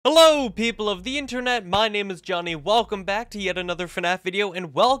Hello people of the internet, my name is Johnny. Welcome back to yet another FNAF video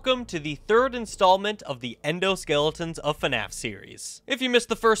and welcome to the third installment of the Endoskeletons of FNAF series. If you missed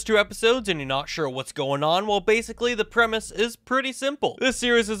the first two episodes and you're not sure what's going on, well basically the premise is pretty simple. This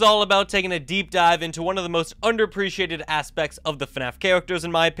series is all about taking a deep dive into one of the most underappreciated aspects of the FNAF characters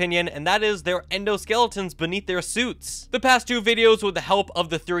in my opinion, and that is their endoskeletons beneath their suits. The past two videos, with the help of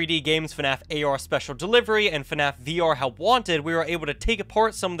the 3D games FNAF AR Special Delivery and FNAF VR Help Wanted, we were able to take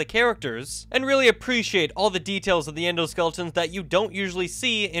apart some of the characters and really appreciate all the details of the endoskeletons that you don't usually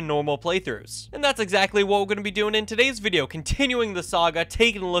see in normal playthroughs. And that's exactly what we're going to be doing in today's video, continuing the saga,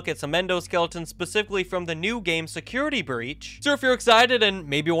 taking a look at some endoskeletons specifically from the new game Security Breach. So if you're excited and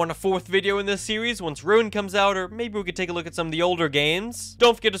maybe want a fourth video in this series once Ruin comes out, or maybe we could take a look at some of the older games,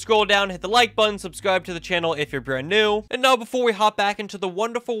 don't forget to scroll down, hit the like button, subscribe to the channel if you're brand new. And now before we hop back into the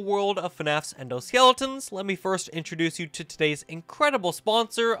wonderful world of FNAF's endoskeletons, let me first introduce you to today's incredible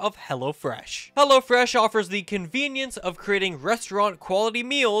sponsor of HelloFresh. HelloFresh offers the convenience of creating restaurant quality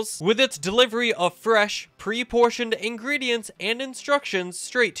meals with its delivery of fresh, pre-portioned ingredients and instructions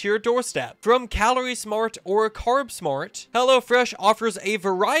straight to your doorstep. From Calorie Smart or Carb Smart, HelloFresh offers a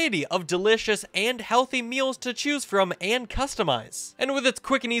variety of delicious and healthy meals to choose from and customize. And with its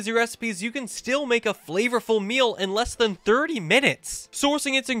quick and easy recipes, you can still make a flavorful meal in less than 30 minutes.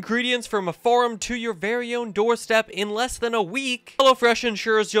 Sourcing its ingredients from a farm to your very own doorstep in less than a week, HelloFresh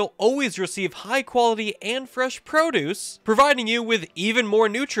ensures you'll always receive high quality and fresh produce, providing you with even more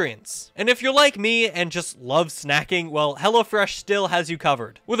nutrients. And if you're like me and just love snacking, well, HelloFresh still has you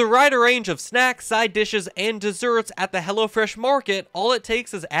covered. With a wide range of snacks, side dishes, and desserts at the HelloFresh market, all it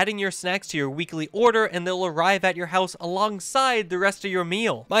takes is adding your snacks to your weekly order and they'll arrive at your house alongside the rest of your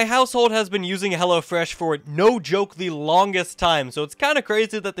meal. My household has been using HelloFresh for, no joke, the longest time, so it's kind of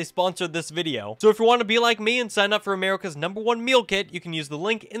crazy that they sponsored this video. So if you want to be like me and sign up for America's #1 meal kit, you can use the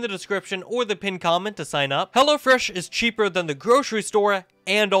link in the description or the pinned comment to sign up. HelloFresh is cheaper than the grocery store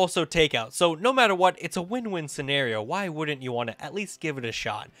and also takeout, so no matter what, it's a win-win scenario. Why wouldn't you want to at least give it a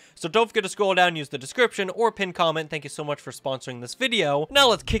shot? So don't forget to scroll down, use the description or pinned comment. Thank you so much for sponsoring this video. Now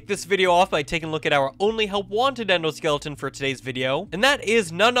let's kick this video off by taking a look at our only Help Wanted endoskeleton for today's video, and that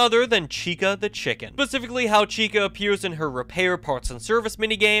is none other than Chica the Chicken. Specifically how Chica appears in her repair parts and service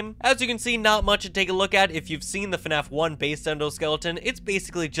minigame. As you can see, not much to take a look at. If you've seen the FNAF 1 based endoskeleton, it's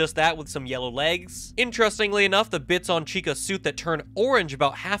basically just that with some yellow legs. Interestingly enough, the bits on Chica's suit that turn orange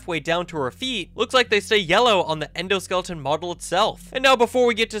about halfway down to her feet looks like they stay yellow on the endoskeleton model itself. And now before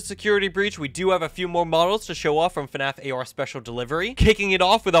we get to Security Breach, we do have a few more models to show off from FNAF AR Special Delivery, kicking it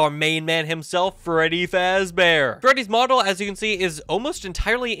off with our main man himself, Freddy Fazbear. Freddy's model, as you can see, is almost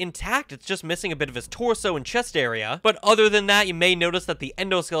entirely intact. It's just missing a bit of his torso and chest area, but other than that, you may notice that the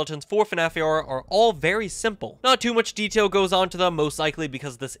endoskeletons for FNAF AR are all very simple. Not too much detail goes on to them, most likely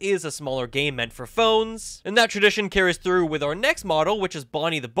because this is a smaller game meant for phones, and that tradition carries through with our next model, which is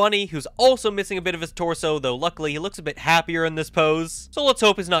Bonnie the Bunny, who's also missing a bit of his torso, though luckily he looks a bit happier in this pose, so let's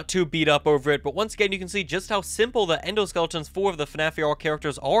hope he's not too beat up over it. But once again, you can see just how simple the endoskeletons for the FNAF AR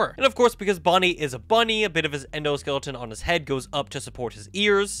characters are. And of course, because Bonnie is a bunny, a bit of his endoskeleton on his head goes up to support his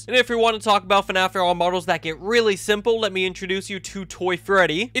ears. And if you want to talk about FNAF AR models that get really simple, let me introduce you to Toy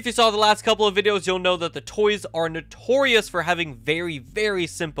Freddy. If you saw the last couple of videos, you'll know that the toys are notorious for having very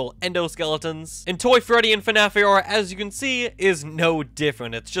simple endoskeletons. And Toy Freddy in FNAF AR, as you can see, is no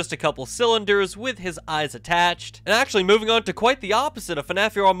different. It's just a couple cylinders with his eyes attached. And actually, moving on to quite the opposite, a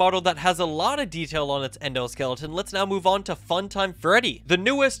FNAF AR model that has a lot of detail on its endoskeleton, let's now move on to Funtime Freddy, the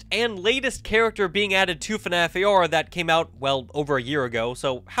newest and latest character being added to FNAF AR that came out, well, over a year ago,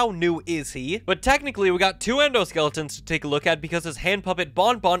 so how new is he? But technically, we got two endoskeletons to take a look at because his hand puppet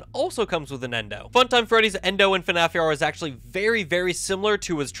Bon Bon also comes with an endo. Funtime Freddy's endo in FNAF AR is actually very similar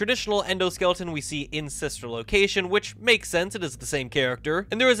to his traditional endoskeleton we see in Sister Location, which makes sense, it is the same character.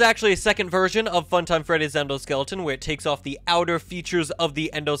 And there is actually a second version of Funtime Freddy's endoskeleton where it takes off the outer features of the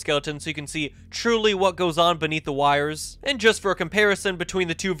endoskeleton so you can see truly what goes on beneath the wires. And just for a comparison between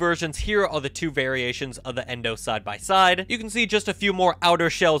the two versions, here are the two variations of the endo side by side. You can see just a few more outer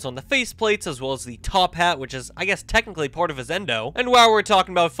shells on the faceplates as well as the top hat, which is, I guess, technically part of his endo. And while we're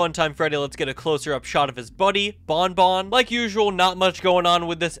talking about Funtime Freddy, let's get a closer up shot of his buddy, Bon Bon. Like usual, not much going on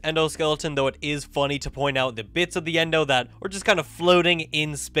with this endoskeleton, though it is funny to point out the bits of the endo that are just kind of floating floating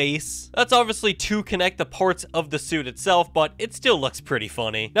in space. That's obviously to connect the parts of the suit itself, but it still looks pretty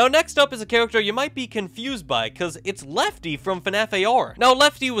funny. Now, next up is a character you might be confused by, because it's Lefty from FNAF AR. Now,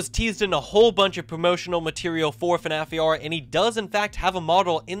 Lefty was teased in a whole bunch of promotional material for FNAF AR, and he does in fact have a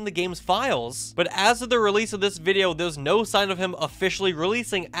model in the game's files. But as of the release of this video, there's no sign of him officially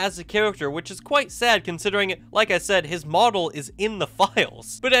releasing as a character, which is quite sad considering, like I said, his model is in the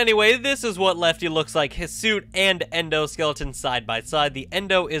files. But anyway, this is what Lefty looks like, his suit and endoskeleton side by side. The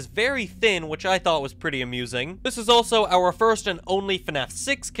endo is very thin, which I thought was pretty amusing. This is also our first and only FNAF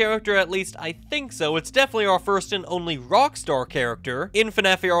 6 character, at least I think so. It's definitely our first and only Rockstar character in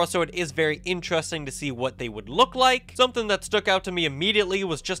FNAF AR, so it is very interesting to see what they would look like. Something that stuck out to me immediately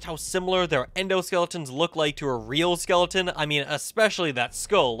was just how similar their endoskeletons look like to a real skeleton. I mean, especially that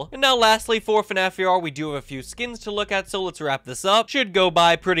skull. And now lastly, for FNAF AR, we do have a few skins to look at, so let's wrap this up. Should go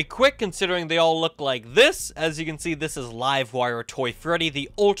by pretty quick considering they all look like this. As you can see, this is Livewire Toy Freddy, the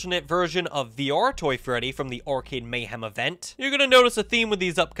alternate version of VR Toy Freddy from the Arcade Mayhem event. You're gonna notice a theme with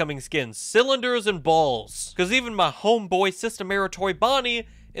these upcoming skins: cylinders and balls. Because even my homeboy System Era Toy Bonnie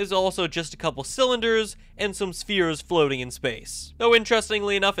is also just a couple cylinders and some spheres floating in space. Though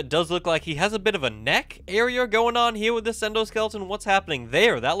interestingly enough, it does look like he has a bit of a neck area going on here with this endoskeleton. What's happening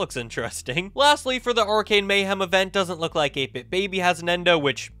there? That looks interesting. Lastly, for the Arcade Mayhem event, doesn't look like 8-Bit Baby has an endo,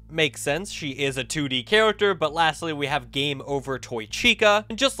 which makes sense. She is a 2D character. But lastly, we have Game Over Toy Chica.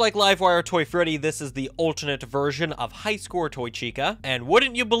 And just like Livewire Toy Freddy, this is the alternate version of High Score Toy Chica. And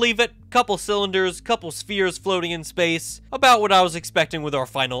wouldn't you believe it? Couple cylinders, couple spheres floating in space. About what I was expecting with our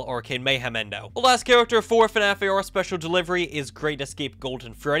final Arcade Mayhem endo. The last character for FNAF AR Special Delivery is Great Escape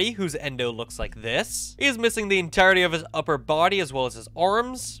Golden Freddy, whose endo looks like this. He is missing the entirety of his upper body as well as his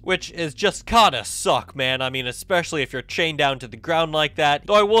arms, which is just gotta suck, man. I mean, especially if you're chained down to the ground like that.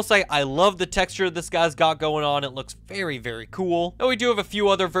 Though I will say, I love the texture this guy's got going on. It looks very, very cool. And we do have a few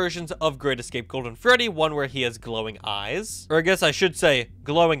other versions of Great Escape Golden Freddy, one where he has glowing eyes. Or I guess I should say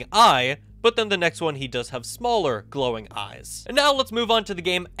glowing eye, but then the next one he does have smaller glowing eyes. And now let's move on to the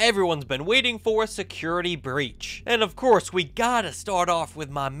game everyone's been waiting for, Security Breach. And of course, we gotta start off with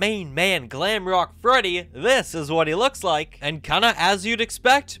my main man, Glamrock Freddy. This is what he looks like. And kinda as you'd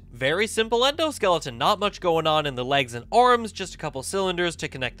expect, very simple endoskeleton, not much going on in the legs and arms, just a couple cylinders to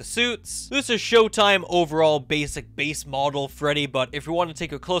connect the suits. This is Showtime overall basic base model Freddy, but if you want to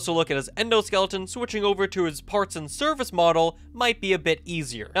take a closer look at his endoskeleton, switching over to his parts and service model might be a bit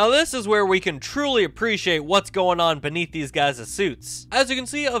easier. Now this is where we can truly appreciate what's going on beneath these guys' suits. As you can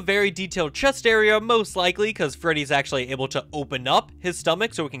see, a very detailed chest area, most likely because Freddy's actually able to open up his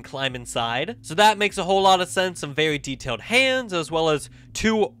stomach so we can climb inside. So that makes a whole lot of sense. Some very detailed hands, as well as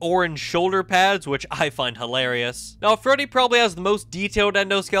two orange shoulder pads, which I find hilarious. Now, Freddy probably has the most detailed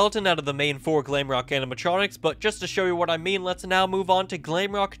endoskeleton out of the main four Glamrock animatronics, but just to show you what I mean, let's now move on to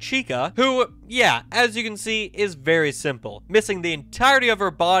Glamrock Chica, who, yeah, as you can see, is very simple. Missing the entirety of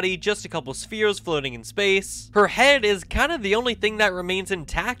her body, just a couple spheres floating in space. Her head is kind of the only thing that remains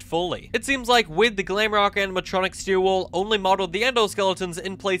intact fully. It seems like with the Glamrock animatronic Steelwool only modeled the endoskeletons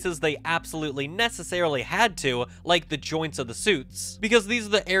in places they absolutely necessarily had to, like the joints of the suits, because these are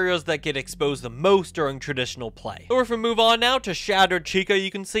the areas that get exposed the most during traditional play. Or if we move on now to Shattered Chica,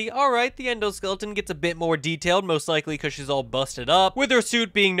 you can see, alright, the endoskeleton gets a bit more detailed, most likely because she's all busted up, with her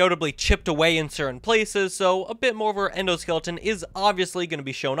suit being notably chipped away in certain places, so a bit more of her endoskeleton is obviously going to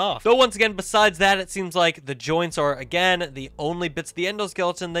be shown off. Though once again, besides that, it seems like the joints are, again, the only bits of the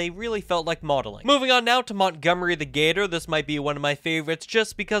endoskeleton they really felt like modeling. Moving on now to Montgomery the Gator. This might be one of my favorites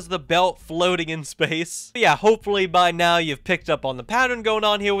just because of the belt floating in space. But yeah, hopefully by now you've picked up on the pattern going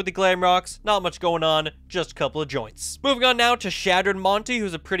on here with the Glamrocks. Not much going on, just a couple of joints. Moving on now to Shattered Monty,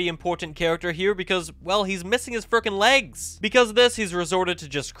 who's a pretty important character here because, well, he's missing his frickin' legs. Because of this, he's resorted to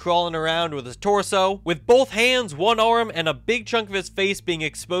just crawling around with his torso, with both hands, one arm, and a big chunk of his face being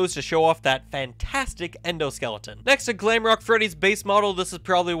exposed to show off that fantastic endoskeleton. Next to Glamrock Freddy's base model, this is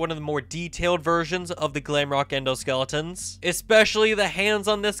probably one of the more detailed versions of the Glamrock endoskeletons. Especially the hands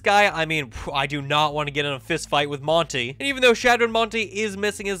on this guy. I mean, I do not want to get in a fist fight with Monty. And even though Shattered Monty is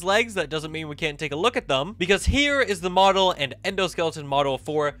missing his legs, that doesn't mean we can't take a look at them, because here is the model and endoskeleton model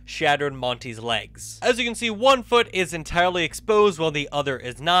for Shattered Monty's legs. As you can see, one foot is entirely exposed while the other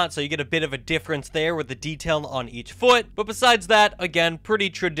is not, so you get a bit of a difference there with the detail on each foot. But besides that, again, pretty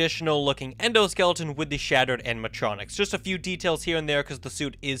traditional looking endoskeleton with the Shattered animatronics. Just a few details here and there because the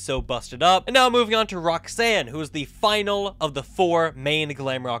suit is so busted up. And now moving on to Roxanne, who is the final of the four main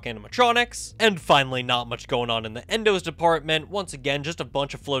Glamrock animatronics. And finally, not much going on in the endos department. Once again, just a bunch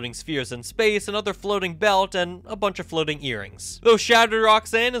bunch of floating spheres in space, another floating belt, and a bunch of floating earrings. Though Shattered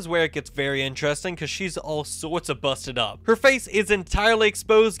Roxanne is where it gets very interesting because she's all sorts of busted up. Her face is entirely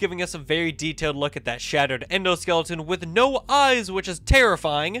exposed, giving us a very detailed look at that shattered endoskeleton with no eyes, which is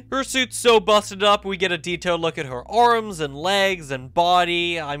terrifying. Her suit's so busted up, we get a detailed look at her arms and legs and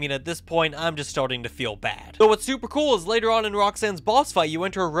body. I mean, at this point, I'm just starting to feel bad. Though what's super cool is later on in Roxanne's boss fight, you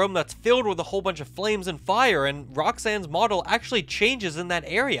enter a room that's filled with a whole bunch of flames and fire, and Roxanne's model actually changes in that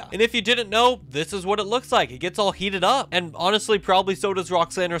area. And if you didn't know, this is what it looks like. It gets all heated up. And honestly, probably so does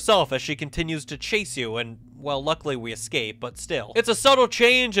Roxanne herself as she continues to chase you, and well, luckily we escape, but still. It's a subtle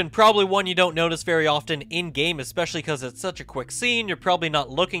change and probably one you don't notice very often in-game, especially because it's such a quick scene. You're probably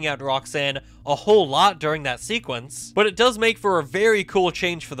not looking at Roxanne a whole lot during that sequence, but it does make for a very cool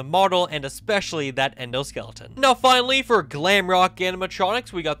change for the model and especially that endoskeleton. Now finally, for Glamrock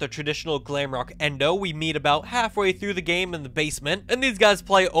animatronics, we got the traditional Glamrock Endo. We meet about halfway through the game in the basement, and these guys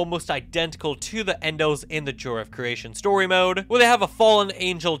play almost identical to the Endos in the Joy of Creation story mode, where they have a fallen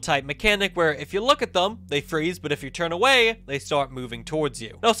angel type mechanic where if you look at them, they freeze, but if you turn away, they start moving towards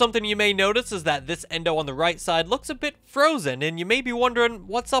you. Now, something you may notice is that this Endo on the right side looks a bit frozen, and you may be wondering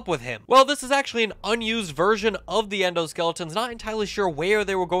what's up with him. Well, this is actually an unused version of the endoskeletons, not entirely sure where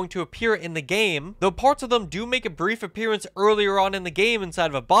they were going to appear in the game, though parts of them do make a brief appearance earlier on in the game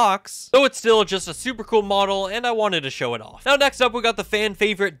inside of a box, though it's still just a super cool model, and I wanted to show it off. Now, next up, we got the fan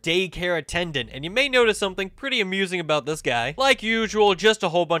favorite daycare attendant, and you may notice something pretty amusing about this guy. Like usual, just a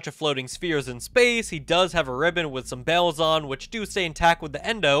whole bunch of floating spheres in space. He does have a ribbon with some bells on, which do stay intact with the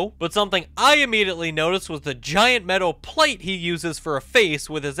Endo, but something I immediately noticed was the giant metal plate he uses for a face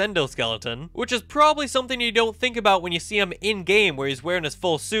with his endoskeleton, which is probably something you don't think about when you see him in-game where he's wearing his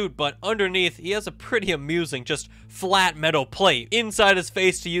full suit, but underneath he has a pretty amusing, just flat metal plate inside his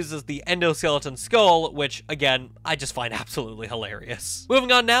face to use as the endoskeleton skull, which, again, I just find absolutely hilarious.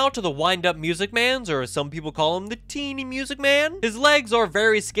 Moving on now to the wind-up Music Mans, or as some people call him, the teeny Music Man. His legs are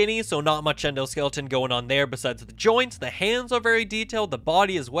very skinny, so not much endoskeleton going on there besides the joints. The hands are very detailed, the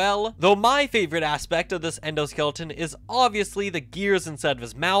body as well. Though my favorite aspect of this endoskeleton is obviously the gears inside of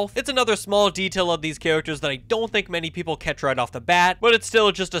his mouth. It's another small detail of these characters that I don't think many people catch right off the bat, but it's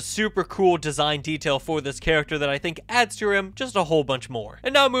still just a super cool design detail for this character that I think adds to him just a whole bunch more.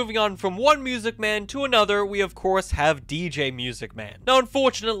 And now moving on from one Music Man to another, we of course have DJ Music Man. Now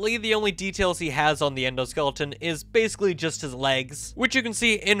unfortunately, the only details he has on the endoskeleton is basically just his legs, which you can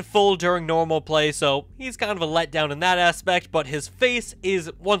see in full during normal play, so he's kind of a letdown in that aspect, but his face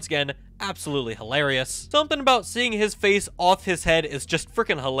is, once again, absolutely hilarious. Something about seeing his face off his head is just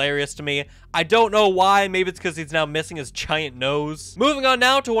freaking hilarious to me. I don't know why. Maybe it's because he's now missing his giant nose. Moving on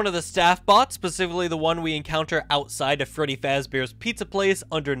now to one of the staff bots, specifically the one we encounter outside of Freddy Fazbear's Pizza Place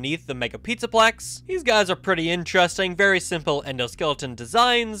underneath the Mega Pizzaplex. These guys are pretty interesting, very simple endoskeleton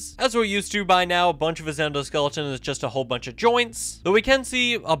designs. As we're used to by now, a bunch of his endoskeleton is just a whole bunch of joints. Though we can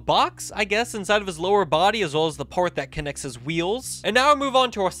see a box, I guess, inside of his lower body, as well as the part that connects his wheels. And now we move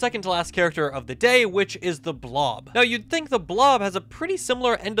on to our second to last character of the day, which is the Blob. Now, you'd think the Blob has a pretty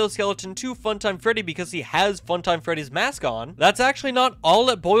similar endoskeleton to Funtime Freddy because he has Funtime Freddy's mask on. That's actually not all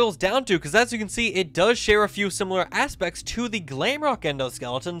it boils down to, because as you can see, it does share a few similar aspects to the Glamrock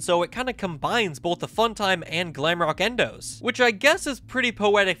endoskeleton, so it kind of combines both the Funtime and Glamrock endos, which I guess is pretty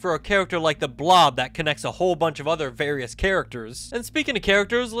poetic for a character like the Blob that connects a whole bunch of other various characters. And speaking of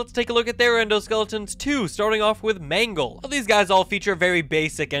characters, let's take a look at their endoskeletons too, starting off with Mangle. Well, these guys all feature very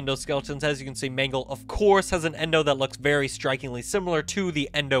basic endoskeletons. As you can see, Mangle, of course, has an endo that looks very strikingly similar to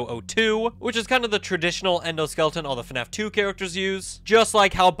the Endo 02, which is kind of the traditional endoskeleton all the FNAF 2 characters use, just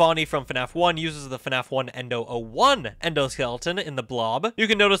like how Bonnie from FNAF 1 uses the FNAF 1 Endo 01 endoskeleton in the Blob. You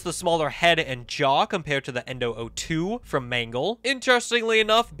can notice the smaller head and jaw compared to the Endo 02 from Mangle. Interestingly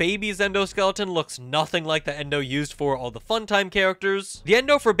enough, Baby's endoskeleton looks nothing like the endo used for all the Funtime characters. The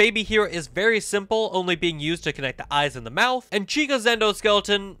endo for Baby here is very simple, only being used to connect the eyes and the mouth, and Chica's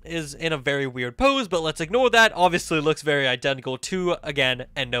endoskeleton is in a very weird pose, but let's ignore that. Obviously looks very identical to, again,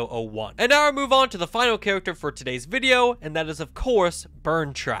 Endo 01. And now I move on to the final character for today's video, and that is of course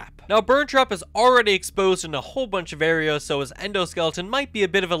Burn Trap. Now Burn Trap is already exposed in a whole bunch of areas, so his endoskeleton might be a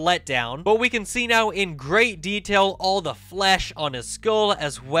bit of a letdown, but we can see now in great detail all the flesh on his skull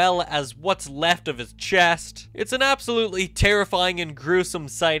as well as what's left of his chest. It's an absolutely terrifying and gruesome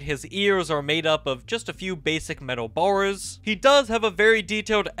sight. His ears are made up of just a few basic metal bars. He does have a very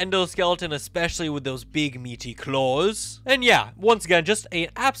detailed endoskeleton, especially with those big meaty claws. And yeah, once again, just an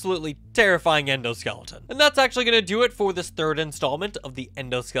absolutely terrifying endoskeleton. And that's actually going to do it for this third installment of the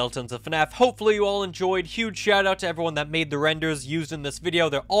Endoskeletons of FNAF. Hopefully you all enjoyed. Huge shout out to everyone that made the renders used in this video.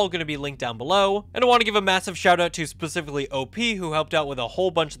 They're all going to be linked down below. And I want to give a massive shout out to specifically OP, who helped out with a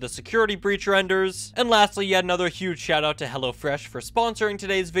whole bunch of the security breach renders. And lastly, yet another huge shout out to HelloFresh for sponsoring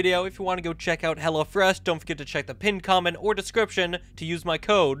today's video. If you want to go check out HelloFresh, don't forget to check the pinned comment or description to use my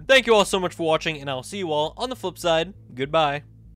code. Thank you all so much for watching, and I'll see you all on the flip side. Goodbye.